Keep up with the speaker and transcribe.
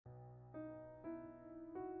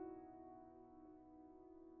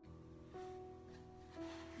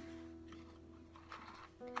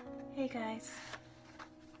Hey guys,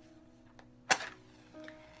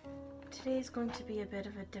 today's going to be a bit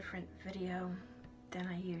of a different video than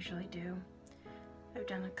I usually do. I've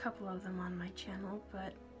done a couple of them on my channel,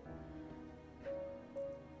 but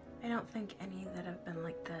I don't think any that have been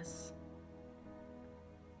like this.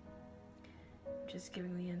 I'm just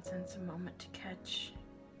giving the incense a moment to catch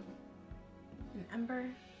an ember.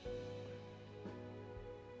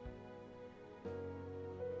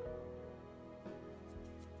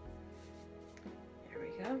 There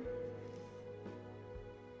we go.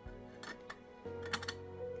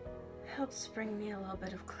 Helps bring me a little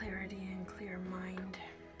bit of clarity and clear mind.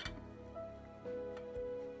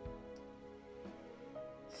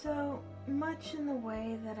 So much in the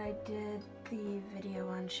way that I did the video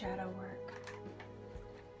on shadow work,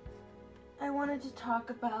 I wanted to talk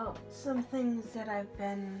about some things that I've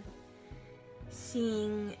been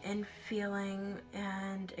seeing and feeling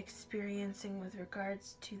and experiencing with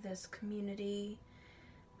regards to this community,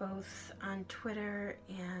 both on Twitter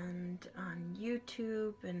and on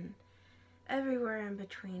YouTube and everywhere in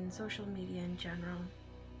between, social media in general.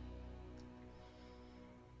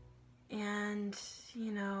 And,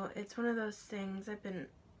 you know, it's one of those things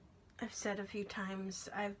I've said a few times,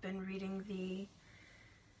 I've been reading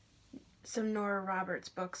some Nora Roberts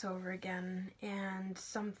books over again, and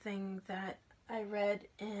something that I read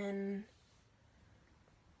in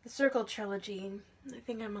the Circle trilogy, I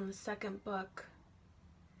think I'm on the second book,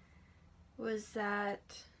 was that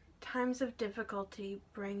times of difficulty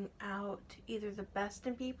bring out either the best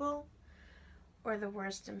in people or the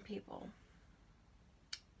worst in people.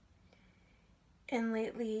 And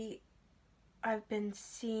lately, I've been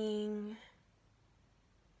feeling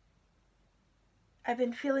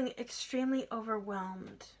extremely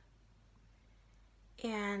overwhelmed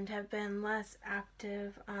and have been less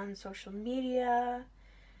active on social media.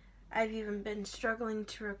 I've even been struggling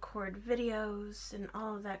to record videos and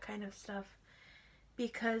all of that kind of stuff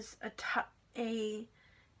because a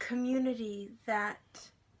community that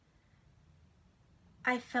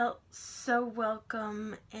I felt so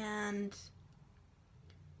welcome and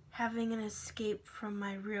having an escape from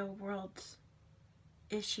my real world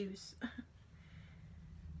issues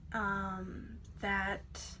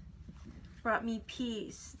that brought me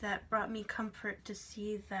peace, that brought me comfort to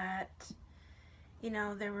see that, you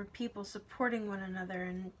know, there were people supporting one another,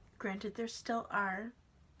 and granted there still are.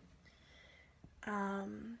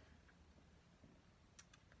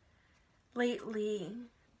 Lately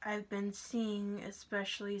I've been seeing,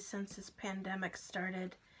 especially since this pandemic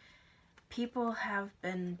started, people have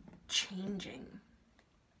been changing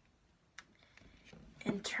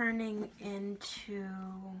and turning into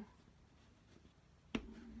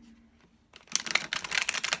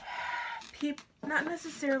not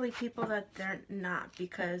necessarily people that they're not,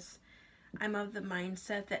 because I'm of the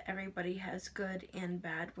mindset that everybody has good and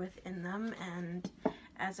bad within them, and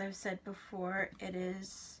as I've said before,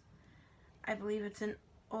 I believe it's an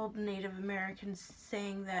old Native American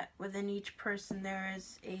saying that within each person there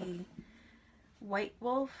is a white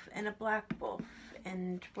wolf and a black wolf,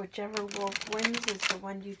 and whichever wolf wins is the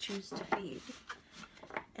one you choose to feed.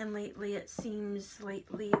 And lately it seems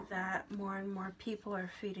that more and more people are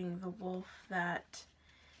feeding the wolf that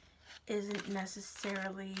isn't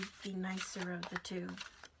necessarily the nicer of the two.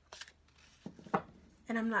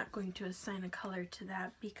 And I'm not going to assign a color to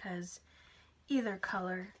that, because either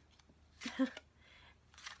color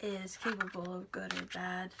is capable of good or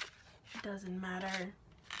bad. It doesn't matter.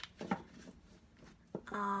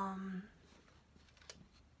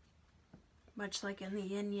 Much like in the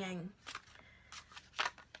yin-yang,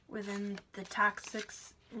 within the toxic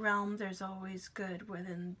realm there's always good.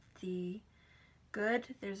 Within the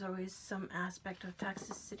good there's always some aspect of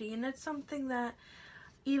toxicity, and it's something that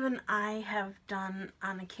even I have done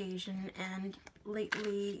on occasion. And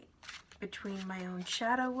lately, between my own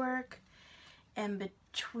shadow work and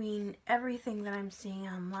between everything that I'm seeing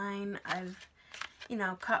online, I've, you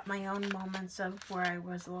know, caught my own moments of where I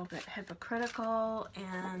was a little bit hypocritical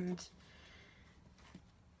and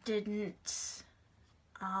didn't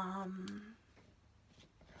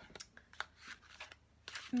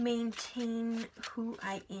maintain who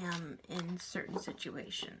I am in certain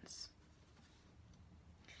situations.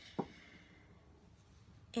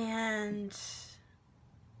 And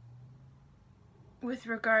with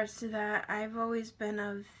regards to that, I've always been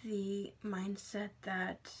of the mindset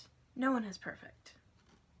that no one is perfect.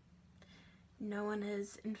 No one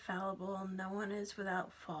is infallible. No one is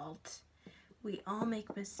without fault. We all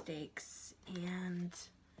make mistakes, and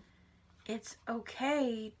it's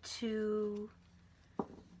okay to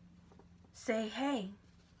say, hey,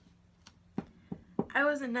 I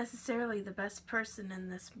wasn't necessarily the best person in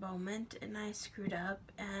this moment, and I screwed up,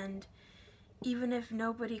 and even if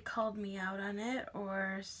nobody called me out on it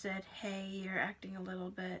or said, hey, you're acting a little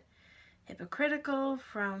bit hypocritical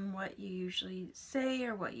from what you usually say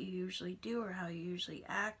or what you usually do or how you usually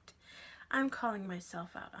act, I'm calling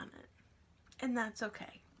myself out on it, and that's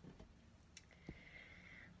okay.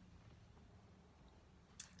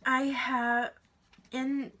 I have,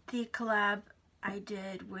 in the collab I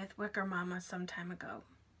did with Wicker Mama some time ago,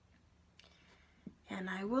 and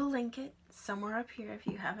I will link it somewhere up here. If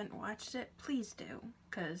you haven't watched it, please do,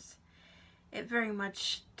 because it very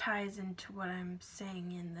much ties into what I'm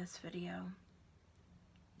saying in this video.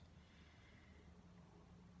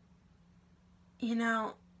 You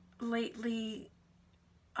know, lately,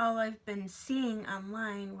 all I've been seeing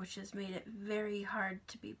online, which has made it very hard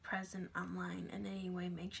to be present online in any way,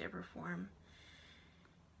 make, shape, or form,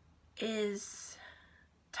 is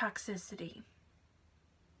toxicity.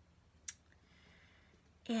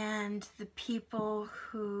 And the people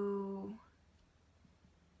who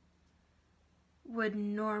would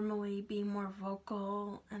normally be more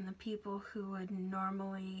vocal and the people who would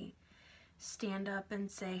normally stand up and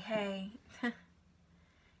say, hey,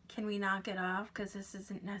 can we knock it off because this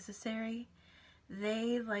isn't necessary?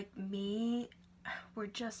 They, like me, were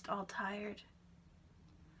just all tired.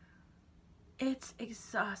 It's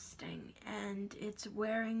exhausting, and it's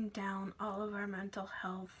wearing down all of our mental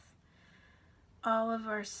health, all of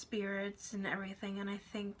our spirits and everything, and I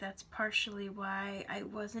think that's partially why I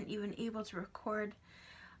wasn't even able to record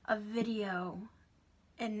a video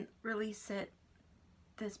and release it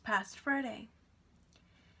this past Friday.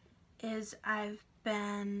 Is I've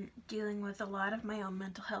been dealing with a lot of my own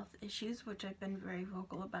mental health issues, which I've been very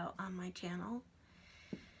vocal about on my channel.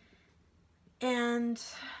 And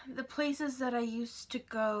the places that I used to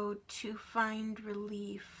go to find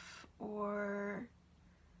relief or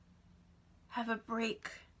have a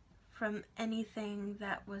break from anything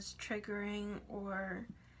that was triggering or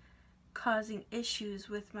causing issues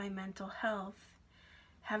with my mental health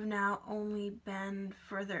have now only been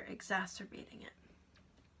further exacerbating it.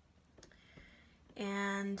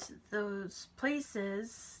 And those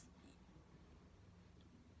places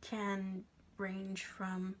can range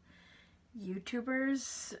from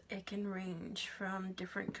YouTubers, it can range from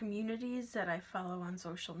different communities that I follow on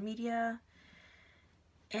social media,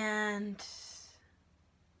 and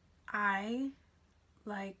I,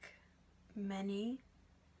 like many,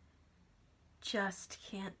 just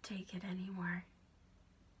can't take it anymore.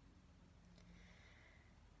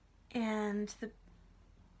 And the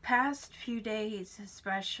past few days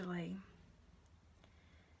especially,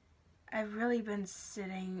 I've really been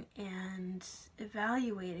sitting and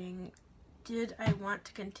evaluating, did I want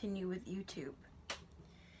to continue with YouTube?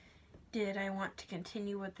 Did I want to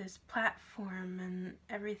continue with this platform and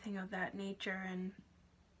everything of that nature? And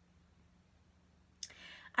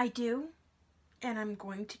I do, and I'm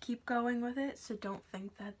going to keep going with it, so don't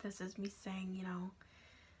think that this is me saying, you know,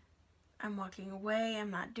 I'm walking away, I'm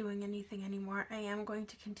not doing anything anymore. I am going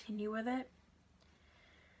to continue with it,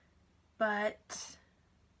 but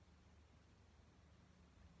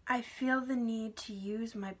I feel the need to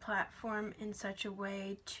use my platform in such a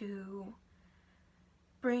way to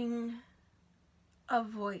bring a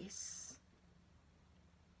voice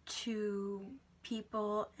to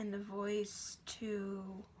people and a voice to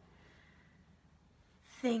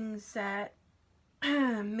things that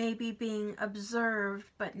may be being observed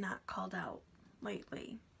but not called out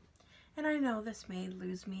lately. And I know this may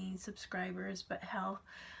lose me subscribers, but hell,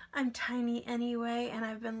 I'm tiny anyway, and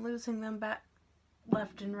I've been losing them back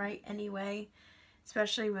left and right anyway,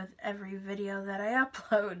 especially with every video that I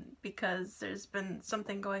upload, because there's been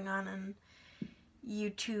something going on in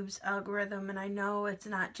YouTube's algorithm, and I know it's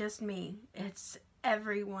not just me, it's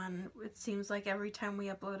everyone. It seems like every time we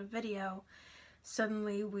upload a video,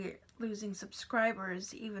 suddenly we're losing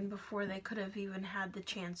subscribers even before they could have even had the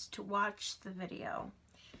chance to watch the video.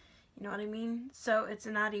 You know what I mean? So it's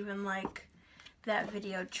not even like that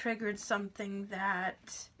video triggered something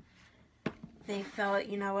that they felt,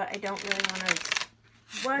 you know what, I don't really want to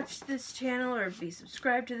watch this channel or be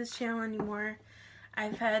subscribed to this channel anymore.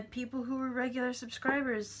 I've had people who were regular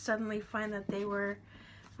subscribers suddenly find that they were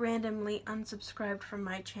randomly unsubscribed from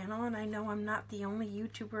my channel, and I know I'm not the only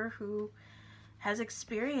YouTuber who has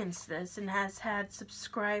experienced this and has had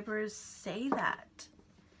subscribers say that.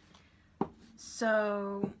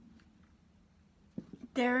 So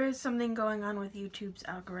there is something going on with YouTube's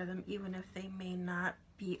algorithm, even if they may not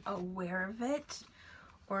be aware of it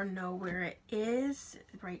or know where it is.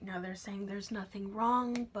 Right now they're saying there's nothing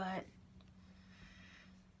wrong, but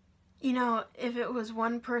You know, if it was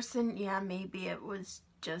one person, yeah, maybe it would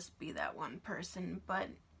just be that one person, but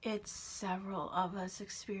it's several of us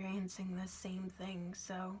experiencing the same thing.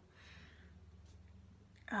 So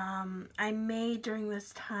I may during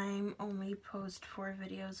this time only post 4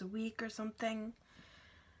 videos a week or something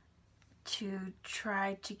to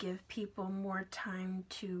try to give people more time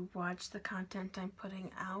to watch the content I'm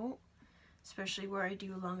putting out, especially where I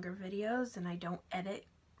do longer videos and I don't edit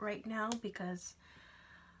right now because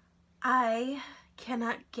I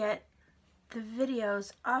cannot get the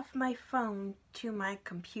videos off my phone to my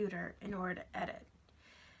computer in order to edit.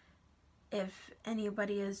 If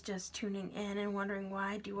anybody is just tuning in and wondering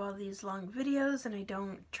why I do all these long videos and I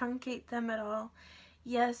don't truncate them at all,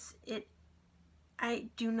 yes, I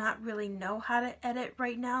do not really know how to edit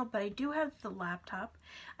right now, but I do have the laptop.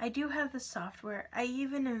 I do have the software. I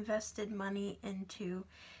even invested money into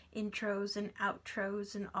intros and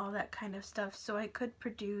outros and all that kind of stuff so I could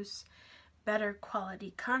produce better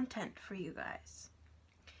quality content for you guys.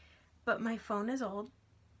 But my phone is old,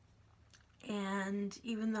 and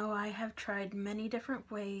even though I have tried many different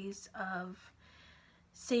ways of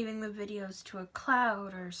saving the videos to a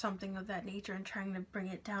cloud or something of that nature and trying to bring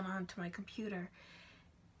it down onto my computer,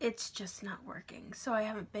 it's just not working. So I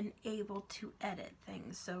haven't been able to edit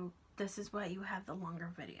things. So this is why you have the longer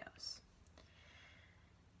videos.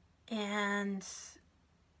 And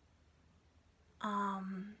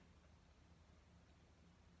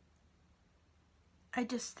I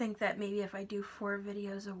just think that maybe if I do 4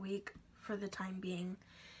 videos a week for the time being,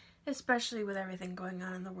 especially with everything going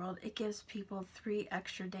on in the world, it gives people 3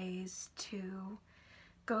 extra days to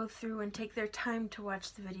go through and take their time to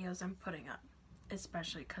watch the videos I'm putting up,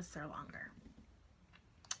 especially because they're longer.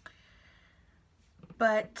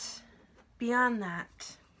 But beyond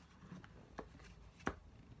that,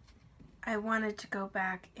 I wanted to go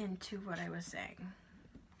back into what I was saying.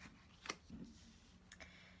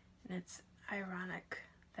 And it's ironic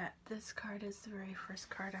that this card is the very first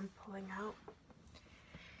card I'm pulling out.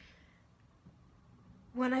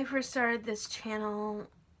 When I first started this channel,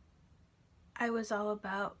 I was all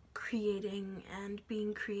about creating and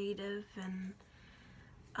being creative and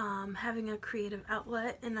having a creative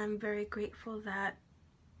outlet, and I'm very grateful that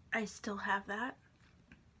I still have that.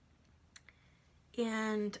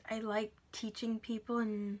 And I like teaching people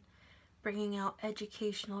and bringing out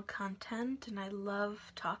educational content, and I love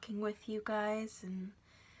talking with you guys and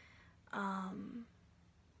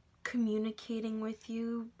communicating with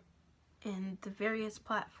you in the various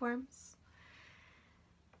platforms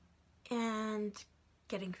and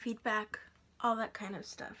getting feedback, all that kind of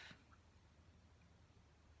stuff.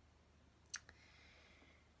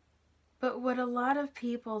 But what a lot of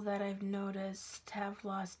people that I've noticed have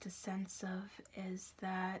lost a sense of is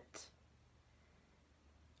that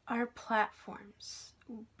our platforms,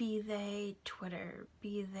 be they Twitter,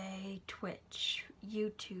 be they Twitch,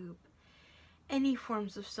 YouTube, any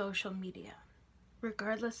forms of social media,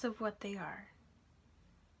 regardless of what they are,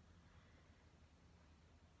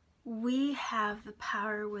 we have the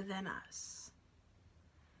power within us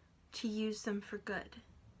to use them for good.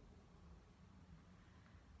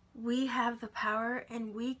 We have the power,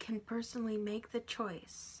 and we can personally make the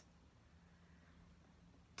choice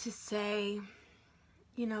to say,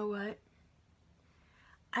 you know what,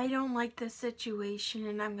 I don't like this situation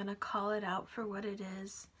and I'm going to call it out for what it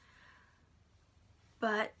is,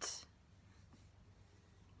 but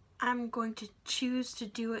I'm going to choose to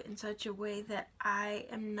do it in such a way that I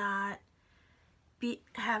am not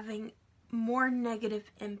having more negative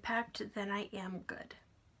impact than I am good.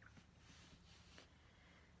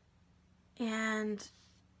 And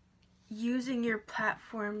using your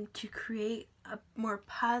platform to create a more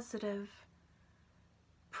positive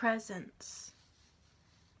presence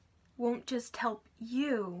won't just help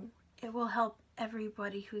you, it will help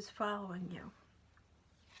everybody who's following you.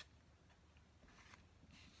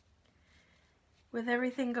 With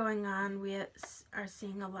everything going on, we are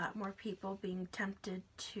seeing a lot more people being tempted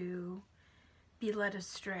to be led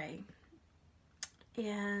astray.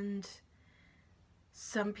 And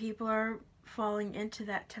some people are falling into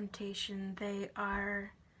that temptation. They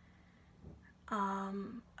are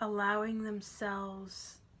allowing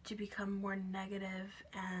themselves to become more negative,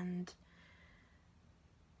 and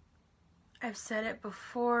I've said it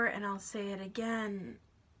before and I'll say it again,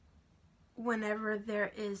 whenever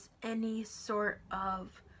there is any sort of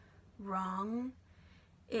wrong,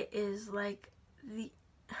 it is like the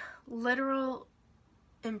literal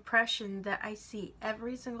impression that I see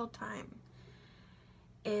every single time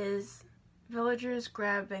is villagers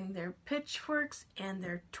grabbing their pitchforks and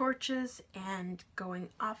their torches and going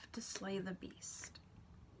off to slay the beast.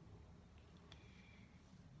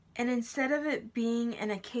 And instead of it being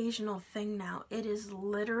an occasional thing now, it is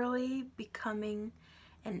literally becoming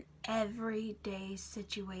an everyday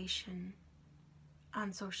situation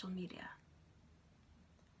on social media.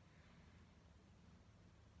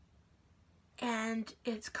 And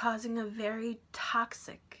it's causing a very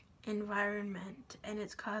toxic environment, and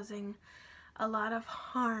it's causing a lot of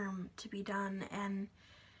harm to be done. And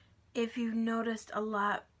if you've noticed, a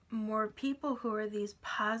lot more people who are these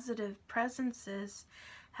positive presences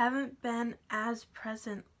haven't been as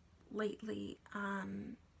present lately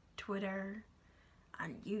on Twitter,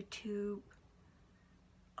 on YouTube,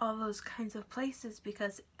 all those kinds of places,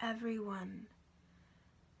 because everyone,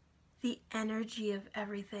 the energy of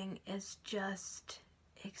everything is just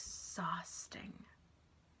exhausting.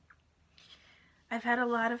 I've had a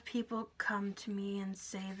lot of people come to me and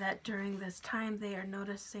say that during this time they are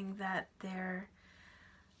noticing that their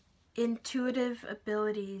intuitive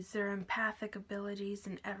abilities, their empathic abilities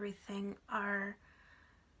and everything are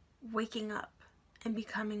waking up and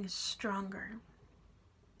becoming stronger.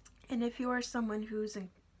 And if you are someone who's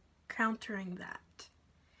encountering that,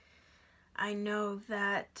 I know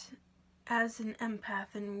that as an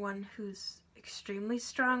empath and one who's extremely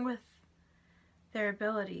strong with their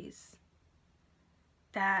abilities,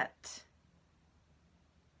 that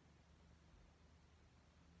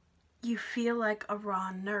you feel like a raw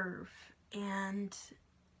nerve, and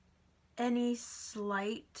any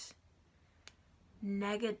slight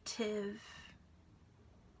negative,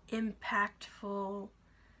 impactful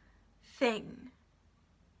thing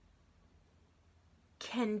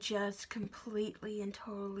can just completely and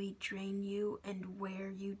totally drain you and wear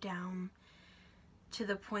you down to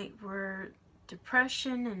the point where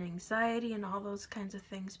depression and anxiety and all those kinds of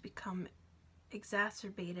things become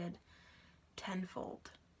exacerbated tenfold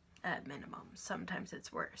at minimum. Sometimes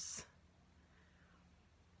it's worse.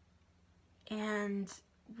 And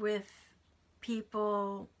with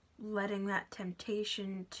people letting that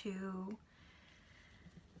temptation to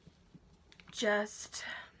just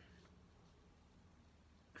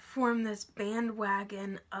form this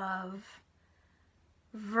bandwagon of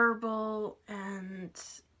verbal and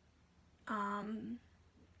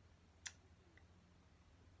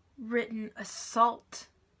written assault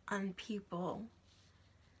on people,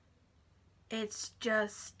 it's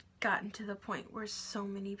just gotten to the point where so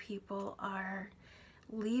many people are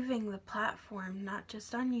leaving the platform, not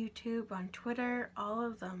just on YouTube, on Twitter, all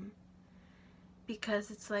of them,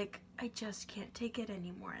 because it's like, I just can't take it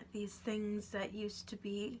anymore. These things that used to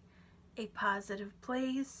be a positive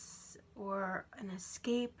place or an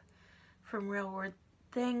escape from real world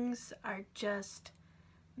things are just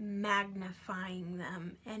magnifying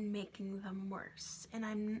them and making them worse. And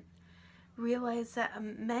I realize that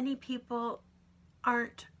many people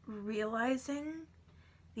aren't realizing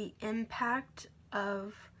the impact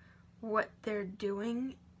of what they're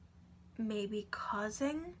doing may be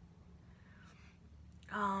causing.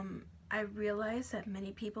 I realize that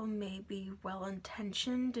many people may be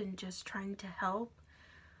well-intentioned and just trying to help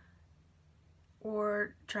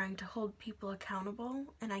or trying to hold people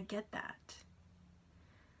accountable, and I get that.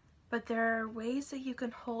 But there are ways that you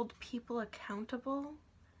can hold people accountable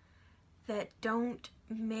that don't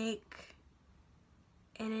make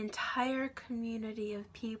an entire community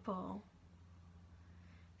of people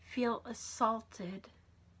feel assaulted,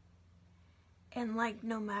 and like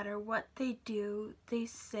no matter what they do, they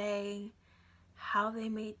say, how they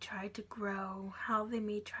may try to grow, how they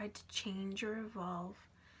may try to change or evolve,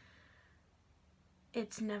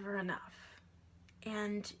 it's never enough.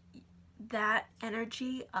 And that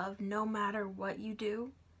energy of no matter what you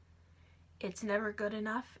do, it's never good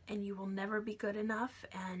enough, and you will never be good enough,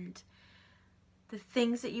 and the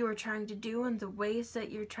things that you are trying to do and the ways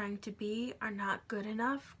that you're trying to be are not good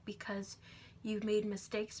enough because you've made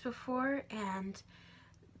mistakes before, and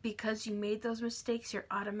because you made those mistakes, you're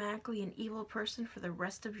automatically an evil person for the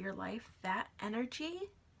rest of your life. That energy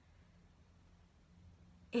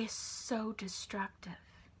is so destructive.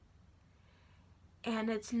 And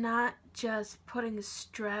it's not just putting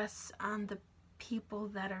stress on the people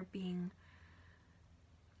that are being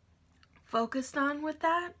focused on with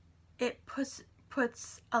that. It puts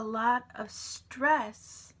a lot of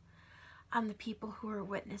stress on the people who are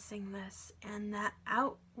witnessing this, and that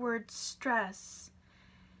outward stress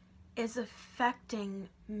is affecting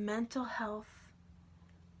mental health,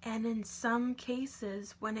 and in some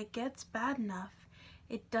cases, when it gets bad enough,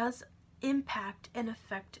 it does impact and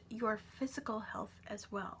affect your physical health as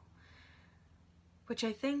well, which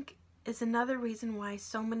I think is another reason why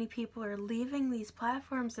so many people are leaving these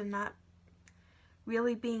platforms and not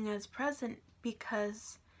really being as present,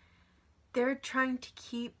 because they're trying to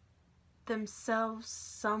keep themselves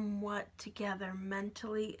somewhat together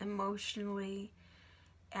mentally, emotionally,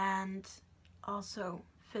 and also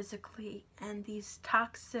physically. And these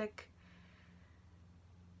toxic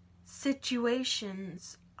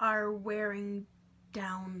situations are wearing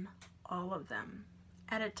down all of them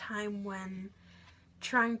at a time when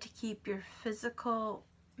trying to keep your physical,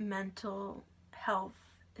 mental health,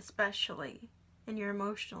 especially, and your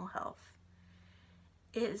emotional health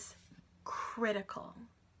is critical.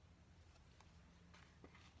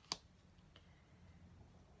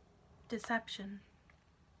 Deception.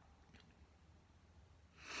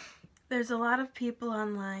 There's a lot of people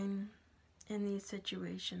online in these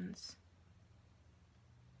situations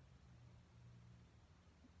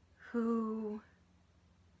who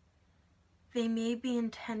they may be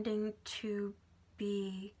intending to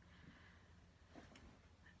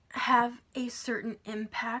have a certain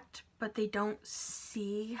impact, but they don't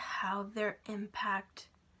see how their impact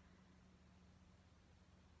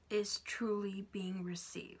is truly being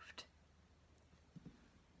received.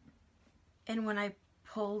 And when I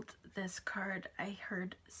pulled this card, I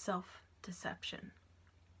heard self-deception.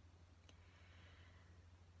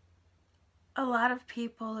 A lot of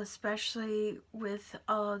people, especially with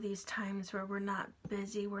all of these times where we're not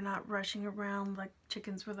busy, we're not rushing around like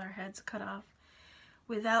chickens with our heads cut off,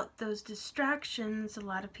 without those distractions, a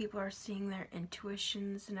lot of people are seeing their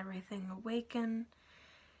intuitions and everything awaken,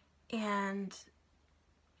 and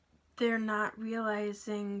they're not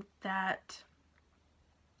realizing that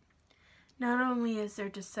not only is there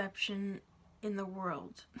deception in the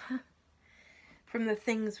world from the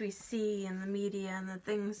things we see in the media and the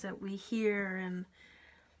things that we hear and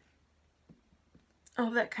all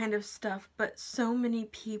that kind of stuff, but so many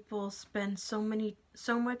people spend so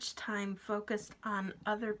much time focused on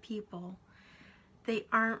other people, they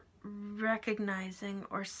aren't recognizing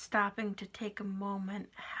or stopping to take a moment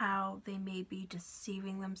how they may be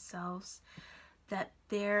deceiving themselves, that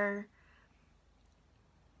their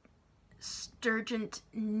urgent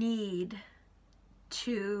need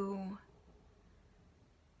to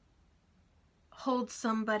hold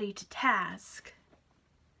somebody to task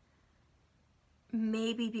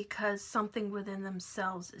maybe because something within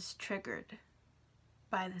themselves is triggered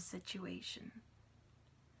by the situation.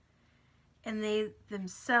 And they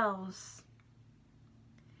themselves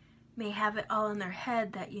may have it all in their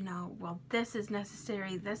head that, you know, well, this is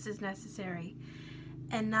necessary,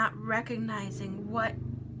 and not recognizing what,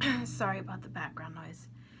 sorry about the background noise,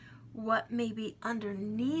 what may be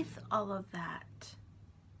underneath all of that,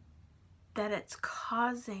 that it's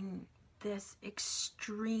causing this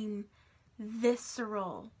extreme,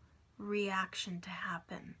 visceral reaction to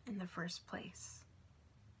happen in the first place.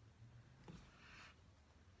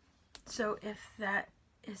 So if that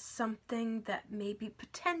is something that may be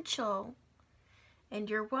potential and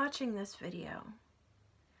you're watching this video,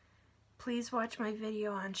 please watch my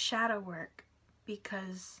video on shadow work,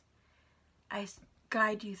 because I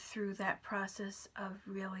guide you through that process of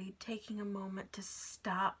really taking a moment to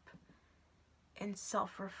stop and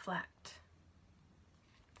self-reflect.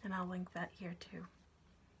 And I'll link that here too.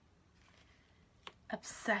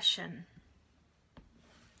 Obsession.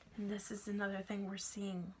 And this is another thing we're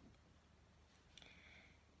seeing.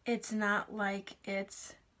 It's not like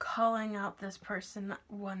it's calling out this person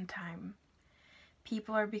one time.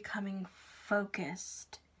 People are becoming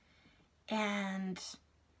focused, and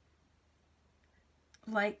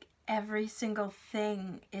like every single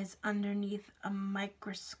thing is underneath a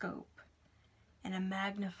microscope and a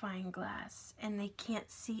magnifying glass, and they can't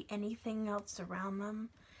see anything else around them.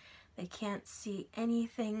 They can't see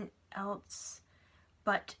anything else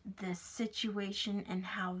but this situation and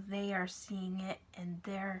how they are seeing it and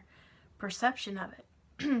their perception of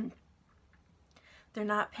it. They're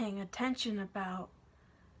not paying attention about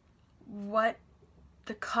what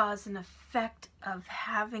the cause and effect of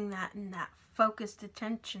having that and that focused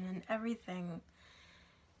attention and everything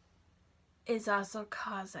is also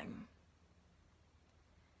causing.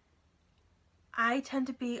 I tend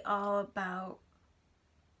to be all about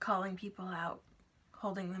calling people out,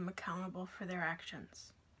 holding them accountable for their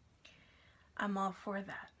actions. I'm all for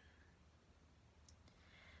that.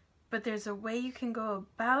 But there's a way you can go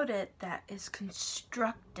about it that is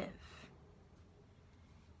constructive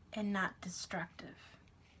and not destructive.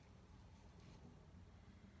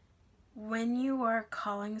 When you are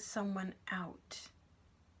calling someone out,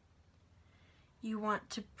 you want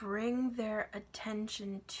to bring their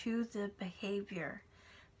attention to the behavior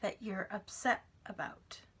that you're upset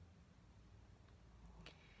about.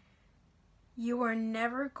 You are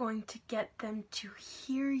never going to get them to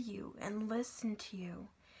hear you and listen to you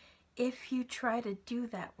if you try to do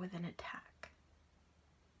that with an attack.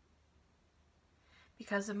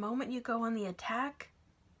 Because the moment you go on the attack,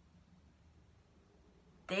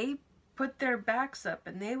 they put their backs up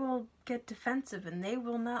and they will get defensive and they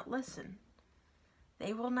will not listen.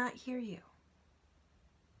 They will not hear you.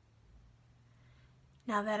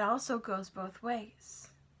 Now that also goes both ways.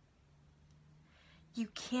 You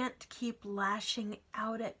can't keep lashing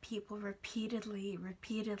out at people repeatedly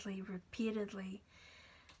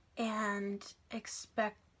and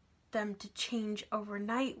expect them to change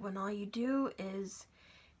overnight when all you do is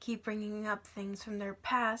keep bringing up things from their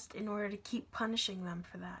past in order to keep punishing them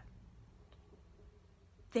for that.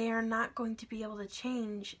 They are not going to be able to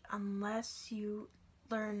change unless you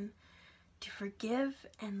learn to forgive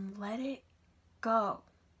and let it go.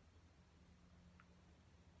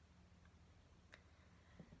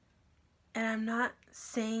 And I'm not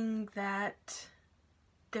saying that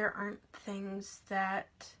there aren't things that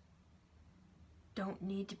don't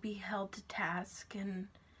need to be held to task and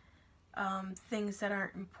things that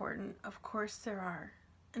aren't important. Of course there are.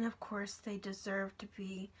 And of course they deserve to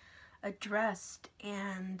be addressed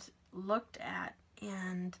and looked at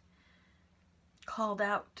and called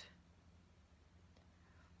out.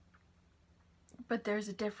 But there's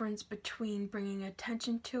a difference between bringing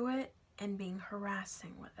attention to it and being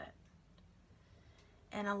harassing with it.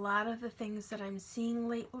 And a lot of the things that I'm seeing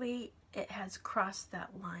lately, it has crossed that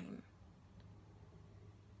line.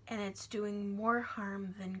 And it's doing more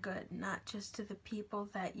harm than good, not just to the people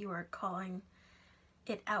that you are calling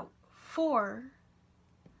it out for,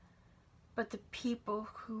 but the people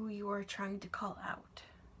who you are trying to call out.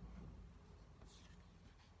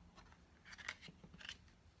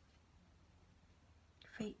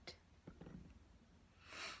 Fate.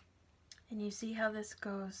 And you see how this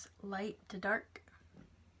goes light to dark?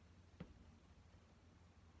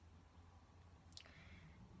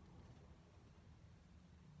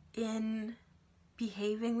 In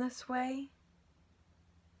behaving this way,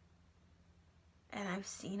 and I've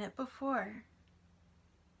seen it before,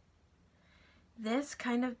 this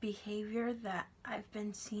kind of behavior that I've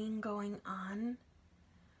been seeing going on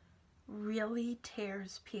really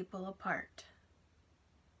tears people apart.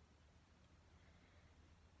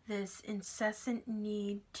 This incessant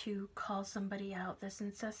need to call somebody out, this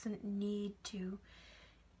incessant need to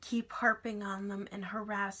keep harping on them and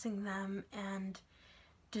harassing them and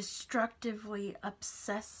destructively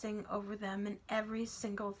obsessing over them and every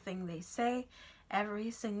single thing they say, every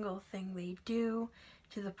single thing they do,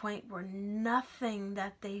 to the point where nothing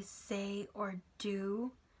that they say or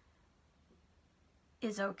do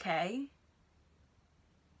is okay.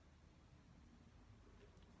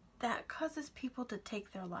 That causes people to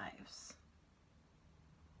take their lives.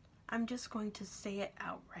 I'm just going to say it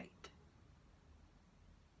outright.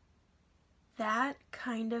 That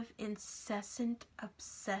kind of incessant,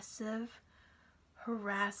 obsessive,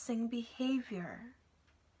 harassing behavior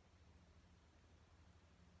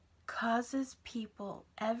causes people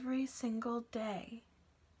every single day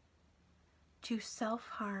to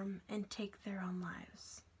self-harm and take their own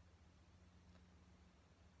lives.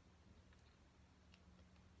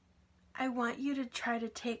 I want you to try to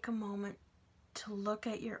take a moment to look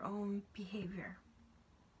at your own behavior.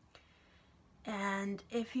 And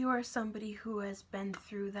if you are somebody who has been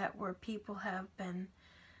through that, where people have been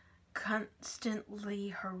constantly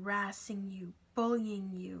harassing you,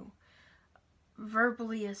 bullying you,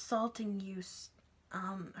 verbally assaulting you,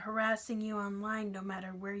 harassing you online no matter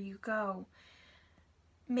where you go,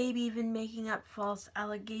 maybe even making up false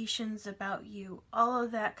allegations about you, all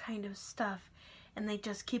of that kind of stuff, and they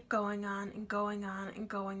just keep going on and going on and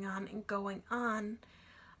going on and going on,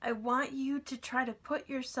 I want you to try to put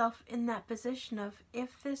yourself in that position of,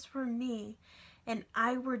 if this were me and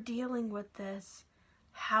I were dealing with this,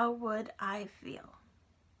 how would I feel?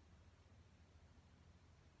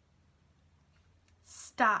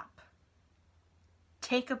 Stop,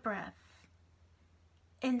 take a breath,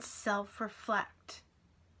 and self-reflect.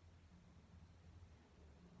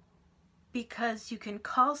 Because you can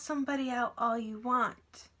call somebody out all you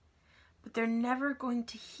want, but they're never going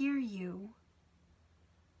to hear you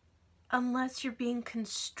unless you're being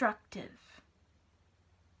constructive.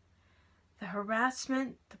 The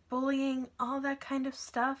harassment, the bullying, all that kind of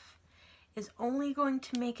stuff is only going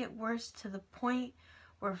to make it worse, to the point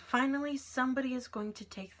where finally somebody is going to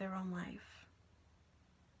take their own life.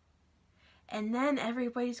 And then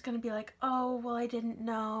everybody's going to be like, oh, well, I didn't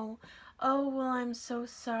know. Oh, well, I'm so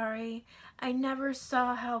sorry. I never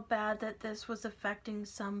saw how bad that this was affecting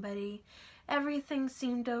somebody. Everything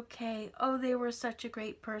seemed okay. Oh, they were such a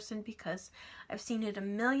great person, because I've seen it a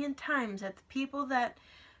million times that the people that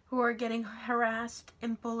who are getting harassed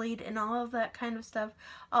and bullied and all of that kind of stuff,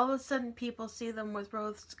 all of a sudden people see them with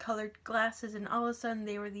rose-colored glasses, and all of a sudden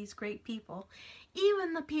they were these great people.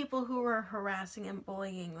 Even the people who were harassing and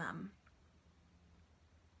bullying them.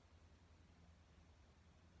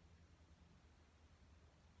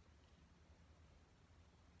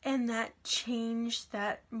 And that changed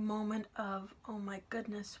that moment of, oh my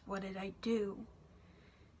goodness, what did I do?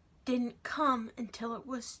 Didn't come until it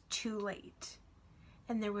was too late.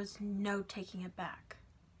 And there was no taking it back.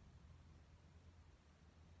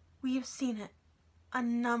 We have seen it a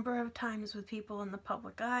number of times with people in the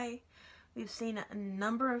public eye. We've seen it a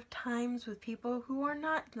number of times with people who are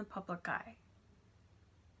not in the public eye.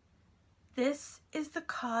 This is the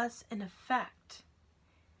cause and effect.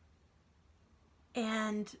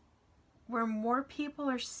 And where more people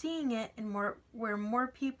are seeing it, and where more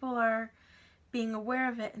people are being aware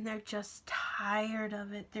of it, and they're just tired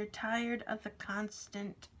of it. They're tired of the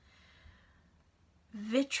constant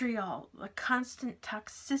vitriol, the constant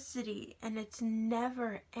toxicity, and it's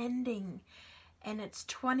never ending. And it's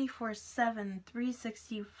 24/7,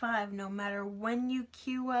 365, no matter when you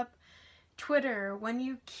queue up Twitter, when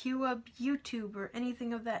you queue up YouTube or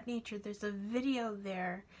anything of that nature, there's a video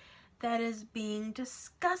there that is being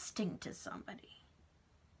disgusting to somebody.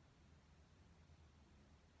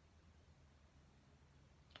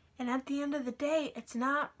 And at the end of the day, it's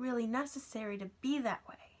not really necessary to be that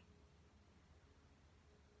way.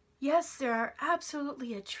 Yes, there are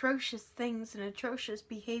absolutely atrocious things and atrocious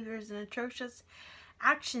behaviors and atrocious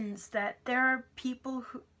actions, that there are people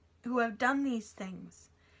who have done these things.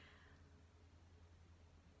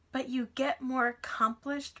 But you get more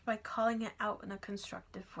accomplished by calling it out in a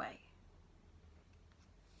constructive way.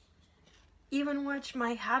 Even watch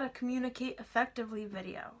my How to Communicate Effectively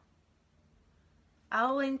video.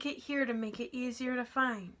 I'll link it here to make it easier to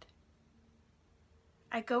find.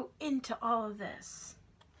 I go into all of this.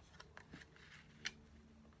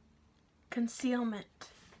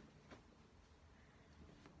 Concealment.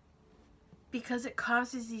 Because it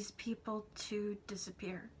causes these people to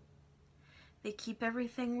disappear. They keep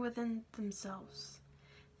everything within themselves.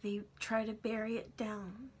 They try to bury it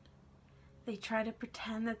down. They try to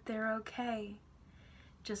pretend that they're okay.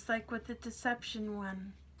 Just like with the deception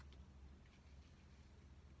one.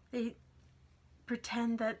 They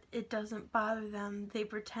pretend that it doesn't bother them. They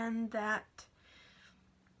pretend that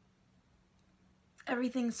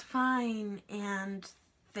everything's fine, and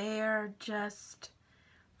they're just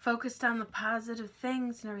focused on the positive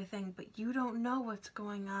things and everything, but you don't know what's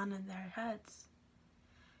going on in their heads.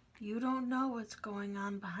 You don't know what's going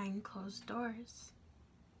on behind closed doors.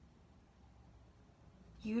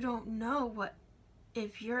 You don't know what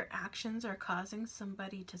if your actions are causing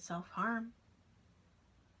somebody to self-harm.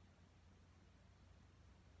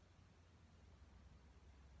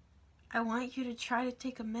 I want you to try to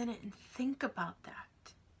take a minute and think about that.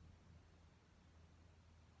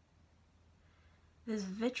 This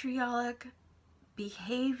vitriolic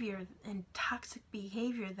behavior and toxic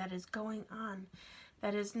behavior that is going on,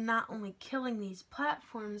 that is not only killing these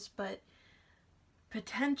platforms, but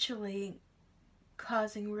potentially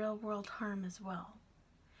causing real world harm as well.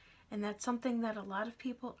 And that's something that a lot of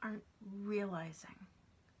people aren't realizing.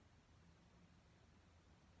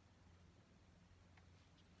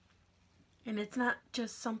 And it's not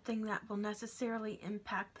just something that will necessarily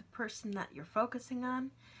impact the person that you're focusing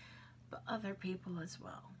on, but other people as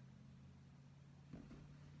well.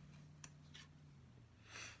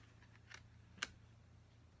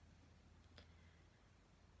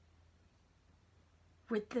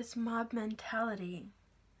 With this mob mentality,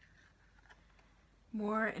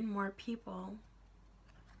 more and more people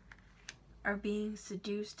are being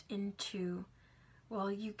seduced into,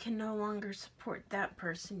 well, you can no longer support that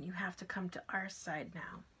person. You have to come to our side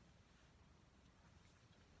now.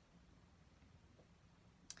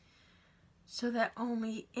 So that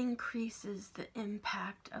only increases the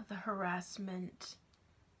impact of the harassment,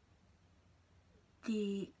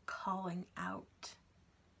 the calling out.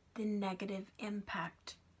 The negative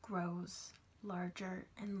impact grows larger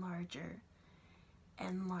and larger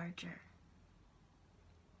and larger,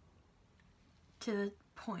 to the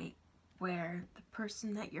point where the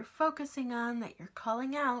person that you're focusing on, that you're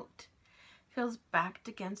calling out, feels backed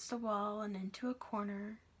against a wall and into a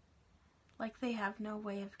corner, like they have no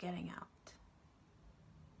way of getting out.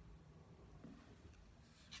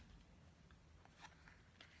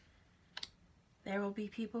 There will be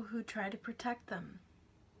people who try to protect them,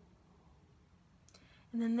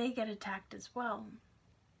 and then they get attacked as well.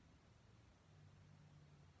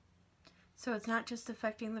 So it's not just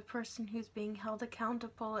affecting the person who's being held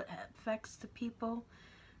accountable, it affects the people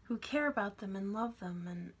who care about them and love them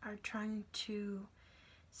and are trying to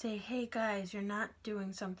say, hey guys, you're not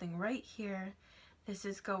doing something right here. This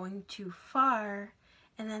is going too far.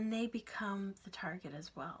 And then they become the target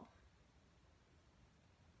as well.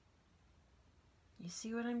 You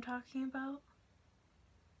see what I'm talking about?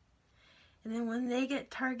 And then when they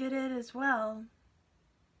get targeted as well,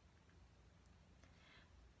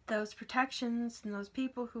 those protections and those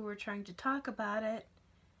people who were trying to talk about it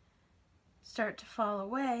start to fall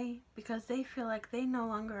away because they feel like they no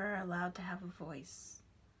longer are allowed to have a voice.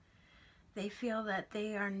 They feel that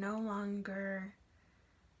they are no longer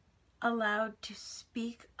allowed to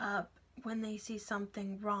speak up when they see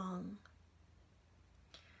something wrong,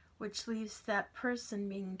 which leaves that person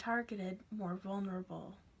being targeted more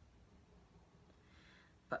vulnerable.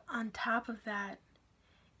 But on top of that,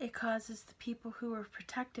 it causes the people who are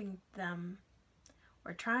protecting them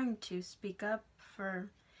or trying to speak up for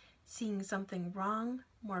seeing something wrong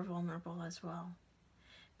more vulnerable as well,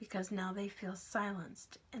 because now they feel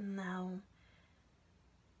silenced, and now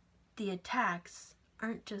the attacks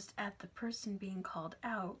aren't just at the person being called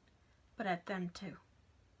out, but at them too.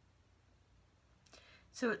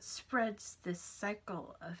 So it spreads this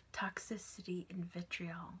cycle of toxicity and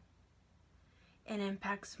vitriol and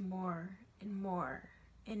impacts more and more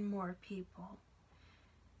and more people.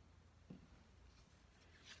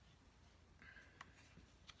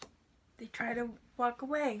 They try to walk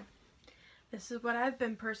away. This is what I've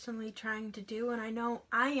been personally trying to do, and I know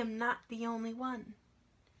I am not the only one.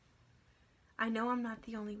 I know I'm not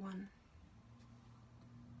the only one.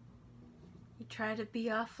 You try to be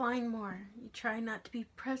offline more. You try not to be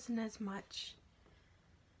present as much.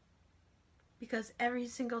 Because every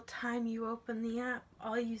single time you open the app,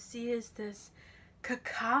 all you see is this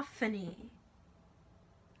cacophony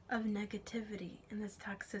of negativity and this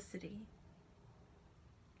toxicity.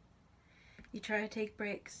 You try to take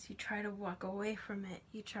breaks. You try to walk away from it.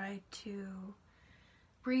 You try to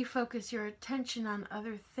refocus your attention on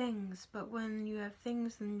other things. But when you have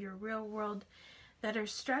things in your real world that are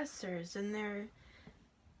stressors and they're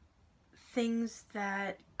things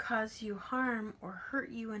that cause you harm or hurt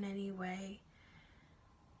you in any way,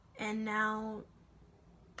 and now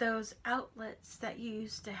those outlets that you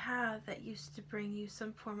used to have that used to bring you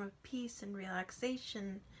some form of peace and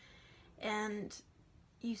relaxation, and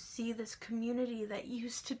you see this community that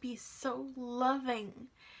used to be so loving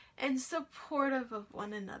and supportive of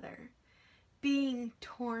one another being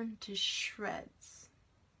torn to shreds.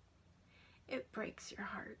 It breaks your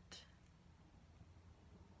heart.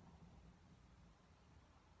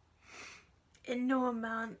 And no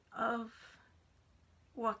amount of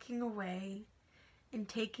walking away and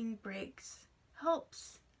taking breaks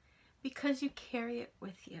helps, because you carry it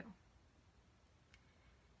with you.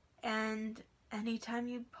 And anytime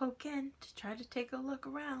you poke in to try to take a look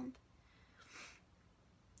around,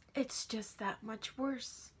 it's just that much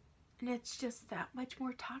worse. And it's just that much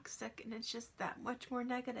more toxic. And it's just that much more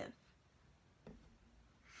negative.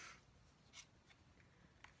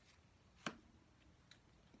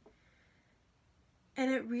 And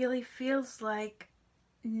it really feels like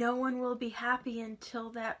no one will be happy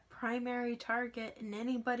until that primary target and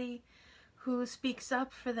anybody who speaks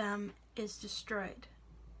up for them is destroyed.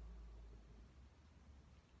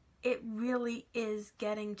 It really is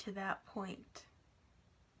getting to that point.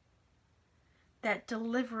 That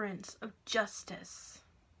deliverance of justice.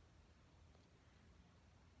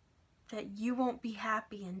 That you won't be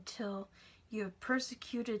happy until you have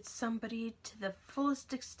persecuted somebody to the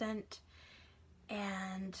fullest extent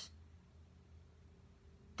and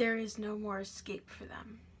there is no more escape for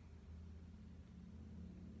them.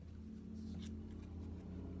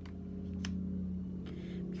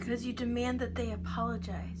 Because you demand that they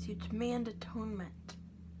apologize. You demand atonement.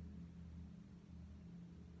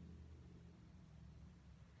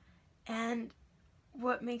 And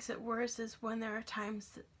what makes it worse is when there are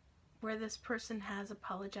times where this person has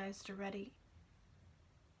apologized already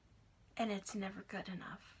and it's never good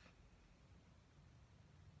enough.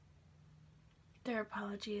 Their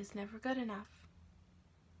apology is never good enough.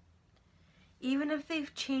 Even if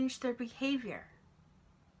they've changed their behavior,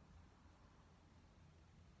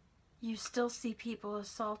 you still see people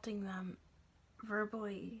assaulting them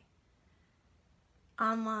verbally,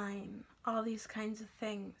 online, all these kinds of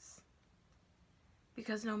things.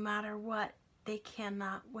 Because no matter what, they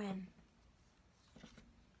cannot win.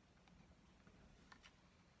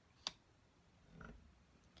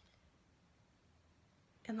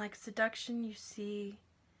 And like seduction, you see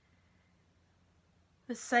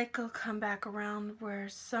the cycle come back around where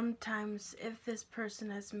sometimes if this person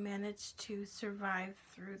has managed to survive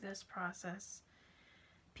through this process,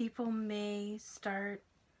 people may start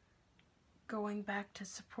going back to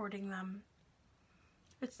supporting them.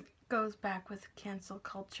 It goes back with cancel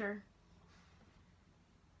culture.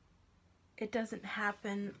 It doesn't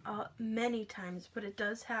happen many times, but it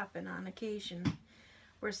does happen on occasion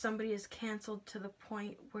where somebody is canceled to the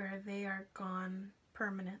point where they are gone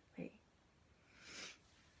permanently.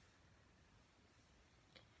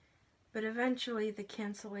 But eventually the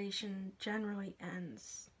cancellation generally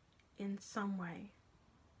ends in some way.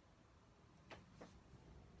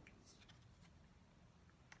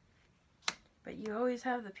 But you always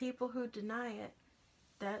have the people who deny it,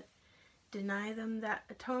 that deny them that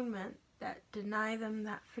atonement, that deny them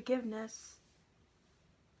that forgiveness.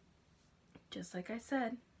 Just like I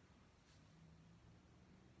said.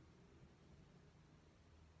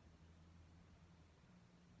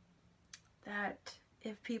 That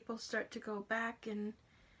if people start to go back and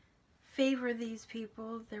favor these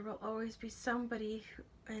people, there will always be somebody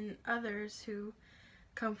and others who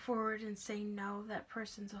come forward and say, no, that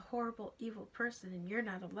person's a horrible, evil person, and you're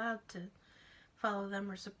not allowed to follow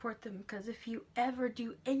them or support them, because if you ever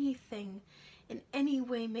do anything in any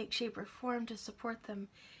way, make, shape, or form to support them,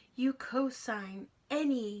 you co-sign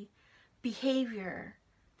any behavior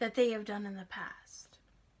that they have done in the past.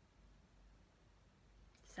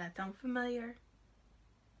 Does that sound familiar?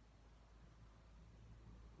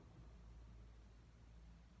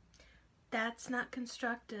 That's not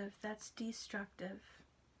constructive, that's destructive,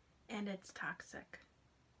 and it's toxic.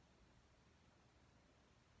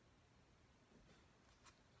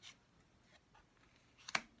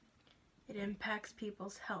 It impacts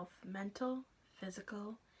people's health, mental,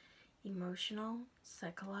 physical, emotional,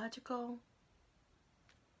 psychological.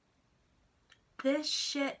 This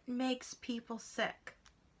shit makes people sick.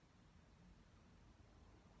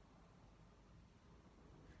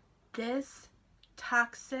 This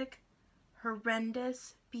toxic,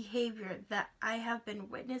 horrendous behavior that I have been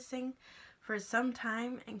witnessing for some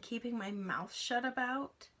time and keeping my mouth shut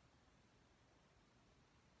about,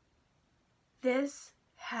 this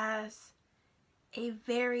has a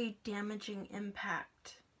very damaging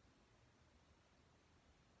impact.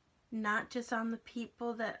 Not just on the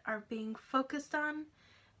people that are being focused on,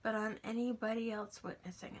 but on anybody else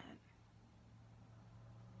witnessing it.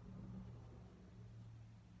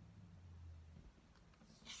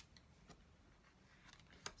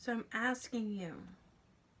 So I'm asking you,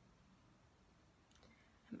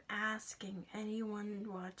 I'm asking anyone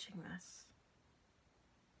watching this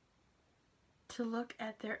to look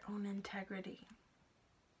at their own integrity.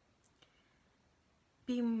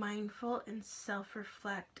 Be mindful and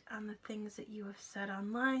self-reflect on the things that you have said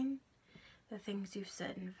online, the things you've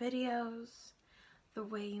said in videos, the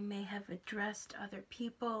way you may have addressed other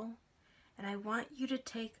people, and I want you to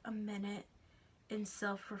take a minute and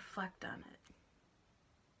self-reflect on it.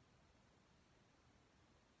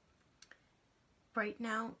 Right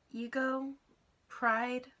now, ego,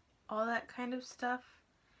 pride, all that kind of stuff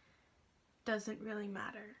doesn't really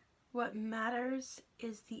matter. What matters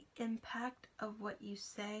is the impact of what you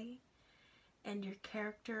say and your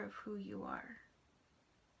character of who you are.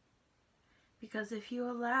 Because if you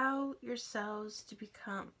allow yourselves to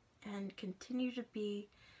become and continue to be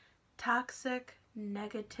toxic,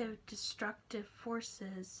 negative, destructive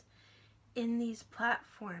forces in these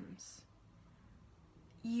platforms,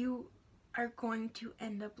 you are going to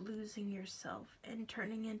end up losing yourself and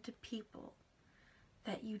turning into people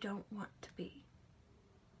that you don't want to be.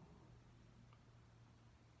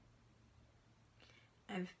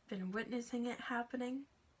 I've been witnessing it happening.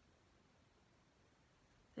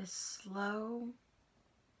 This slow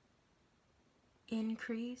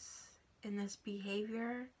increase in this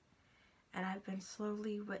behavior, and I've been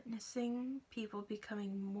slowly witnessing people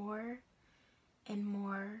becoming more and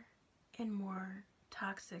more and more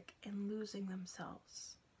toxic and losing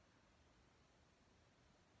themselves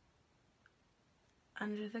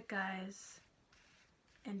under the guise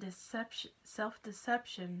and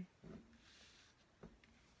self-deception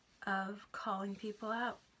of calling people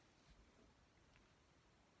out.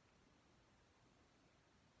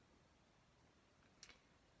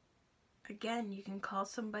 Again, you can call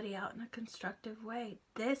somebody out in a constructive way.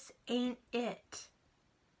 This ain't it.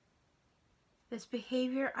 This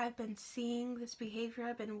behavior I've been seeing, this behavior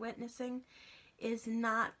I've been witnessing, is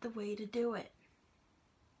not the way to do it.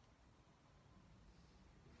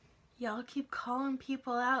 Y'all keep calling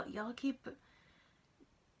people out. Y'all keep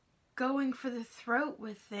going for the throat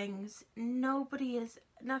with things.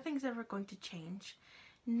 Nothing's ever going to change.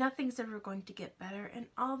 Nothing's ever going to get better. And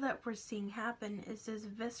all that we're seeing happen is this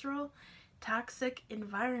visceral, toxic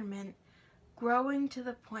environment growing to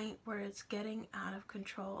the point where it's getting out of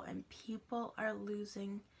control and people are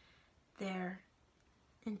losing their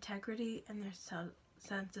integrity and their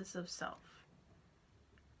senses of self.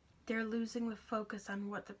 They're losing the focus on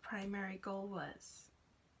what the primary goal was.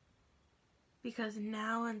 Because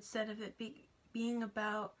now, instead of it being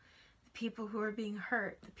about the people who are being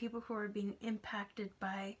hurt, the people who are being impacted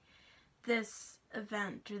by this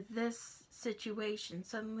event or this situation,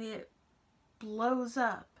 suddenly it blows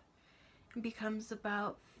up and becomes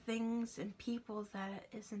about things and people that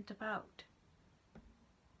it isn't about.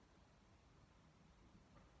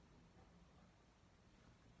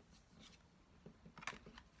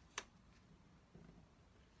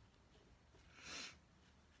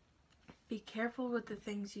 Be careful with the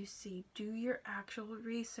things you see. Do your actual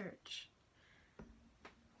research.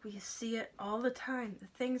 We see it all the time. The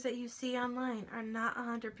things that you see online are not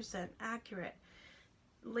 100% accurate.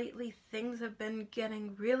 Lately, things have been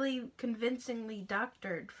getting really convincingly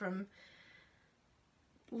doctored from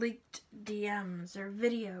leaked DMs or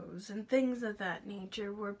videos and things of that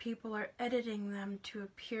nature, where people are editing them to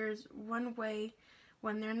appear one way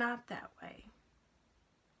when they're not that way.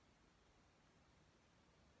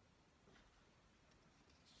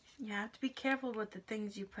 You have to be careful with the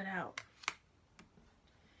things you put out.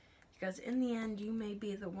 Because in the end, you may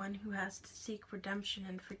be the one who has to seek redemption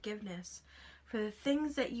and forgiveness for the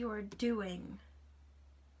things that you are doing,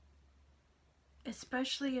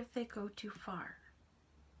 especially if they go too far.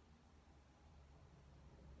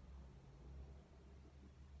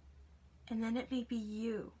 And then it may be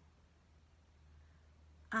you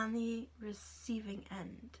on the receiving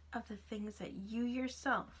end of the things that you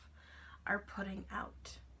yourself are putting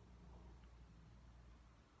out.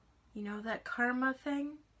 You know that karma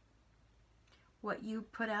thing? What you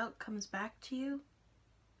put out comes back to you,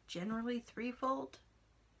 generally threefold.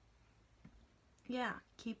 Yeah,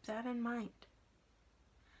 keep that in mind.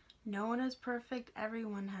 No one is perfect.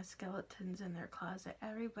 Everyone has skeletons in their closet.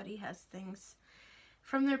 Everybody has things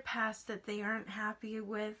from their past that they aren't happy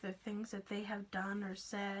with, or things that they have done or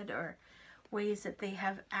said, or ways that they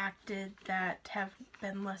have acted that have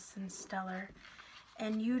been less than stellar.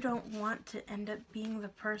 And you don't want to end up being the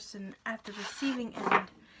person at the receiving end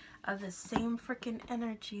of the same freaking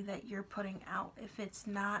energy that you're putting out, if it's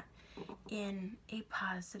not in a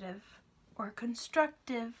positive or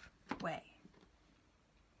constructive way.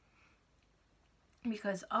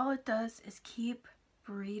 Because all it does is keep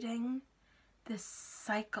breeding this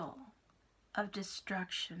cycle of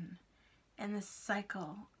destruction and this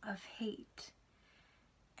cycle of hate.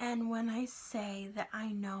 And when I say that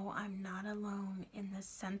I know I'm not alone in this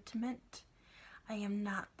sentiment, I am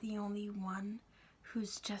not the only one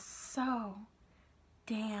who's just so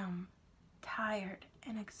damn tired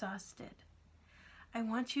and exhausted. I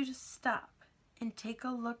want you to stop and take a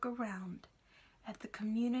look around at the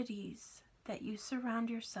communities that you surround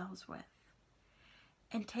yourselves with,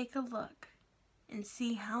 and take a look and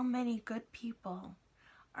see how many good people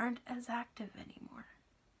aren't as active anymore.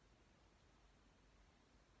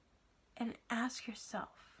 And ask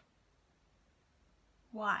yourself,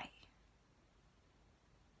 why?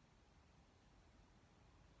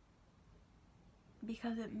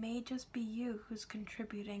 Because it may just be you who's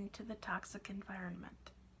contributing to the toxic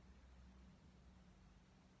environment.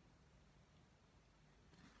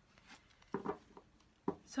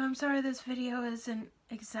 So I'm sorry this video isn't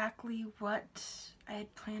exactly what I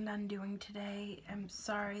had planned on doing today. I'm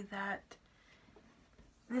sorry that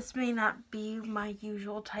this may not be my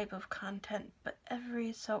usual type of content, but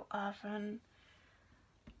every so often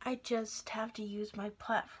I just have to use my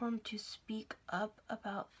platform to speak up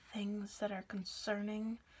about things that are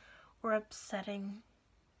concerning or upsetting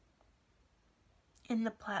in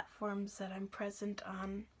the platforms that I'm present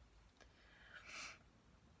on.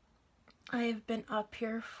 I have been up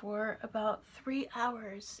here for about 3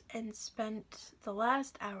 hours and spent the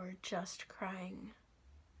last hour just crying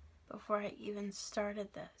before I even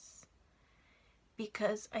started this,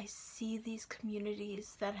 because I see these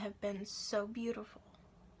communities that have been so beautiful,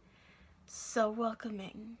 so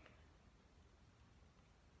welcoming,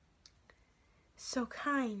 so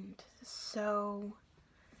kind, so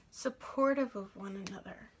supportive of one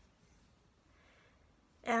another.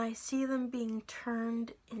 And I see them being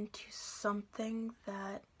turned into something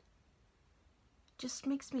that just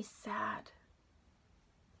makes me sad.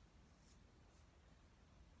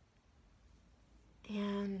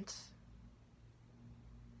 And,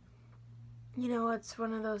 you know, it's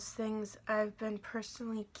one of those things I've been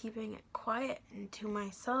personally keeping it quiet and to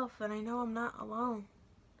myself, and I know I'm not alone.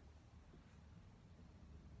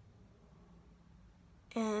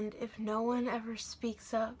 And if no one ever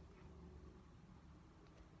speaks up,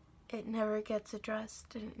 it never gets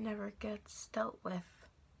addressed and it never gets dealt with.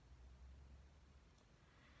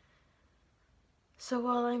 So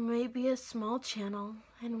while I may be a small channel,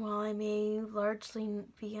 and while I may largely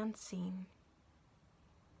be unseen,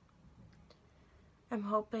 I'm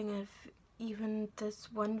hoping if even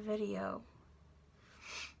this one video,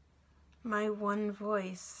 my one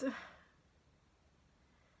voice,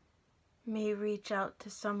 may reach out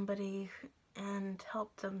to somebody and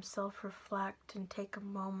help them self-reflect and take a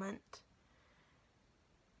moment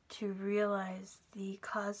to realize the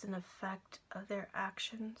cause and effect of their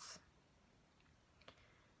actions.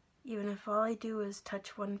 Even if all I do is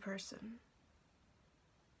touch one person,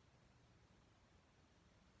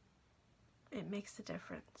 it makes a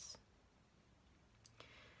difference.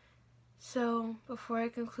 So, before I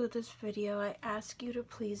conclude this video, I ask you to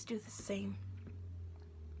please do the same.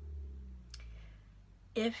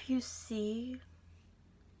 If you see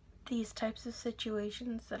these types of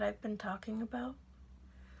situations that I've been talking about,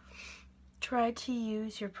 try to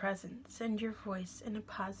use your presence and your voice in a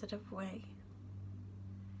positive way.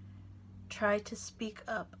 Try to speak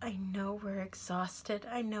up. I know we're exhausted.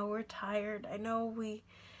 I know we're tired. I know we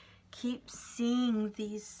keep seeing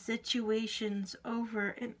these situations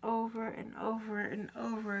over and over and over and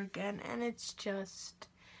over again, and it's just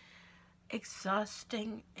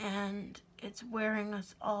exhausting, and it's wearing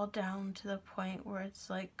us all down to the point where it's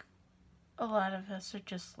like a lot of us are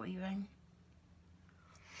just leaving.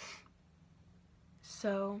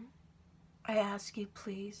 So I ask you,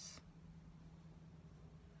 please,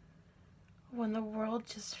 when the world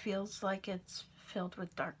just feels like it's filled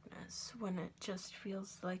with darkness, when it just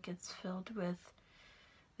feels like it's filled with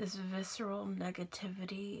this visceral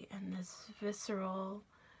negativity and this visceral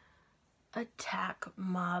attack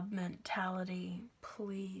mob mentality,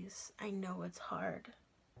 please, I know it's hard.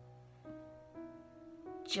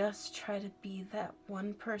 Just try to be that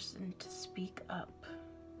one person to speak up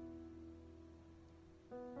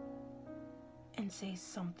and say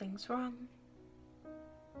something's wrong.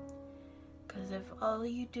 Because if all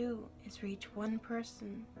you do is reach one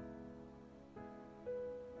person,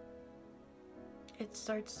 it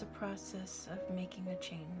starts the process of making a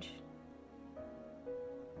change.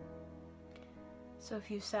 So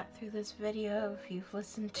if you've sat through this video, if you've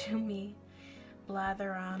listened to me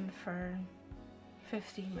blather on for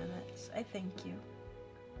 50 minutes, I thank you.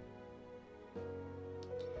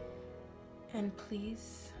 And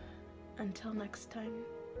please, until next time,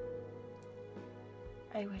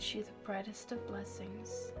 I wish you the brightest of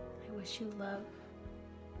blessings. I wish you love,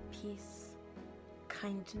 peace,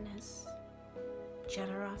 kindness,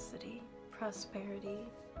 generosity, prosperity,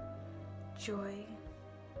 joy,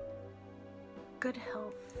 good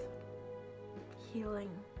health,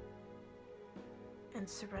 healing, and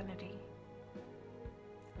serenity.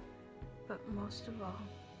 But most of all,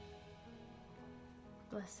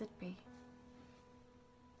 blessed be.